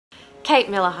Kate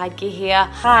Miller-Heidke here.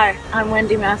 Hi, I'm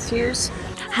Wendy Matthews.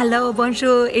 Hello,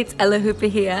 bonjour, it's Ella Hooper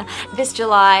here. This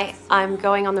July, I'm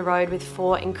going on the road with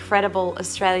 4 incredible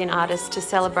Australian artists to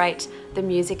celebrate the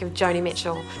music of Joni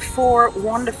Mitchell. 4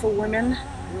 wonderful women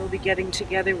will be getting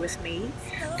together with me.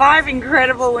 5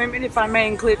 incredible women, if I may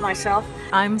include myself.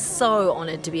 I'm so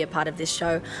honoured to be a part of this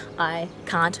show. I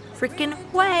can't freaking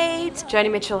wait. Joni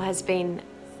Mitchell has been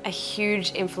a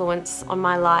huge influence on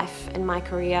my life and my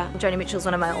career. Joni Mitchell's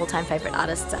one of my all-time favourite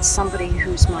artists. Somebody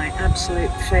who's my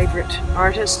absolute favourite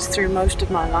artist through most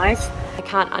of my life. I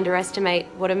can't underestimate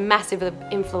what a massive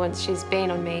influence she's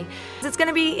been on me. It's going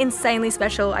to be insanely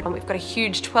special. We've got a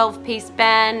huge 12-piece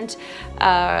band,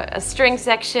 a string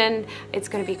section. It's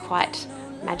going to be quite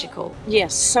magical.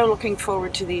 Yes, so looking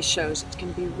forward to these shows. It's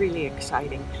going to be really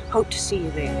exciting. Hope to see you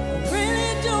there.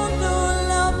 Really don't know.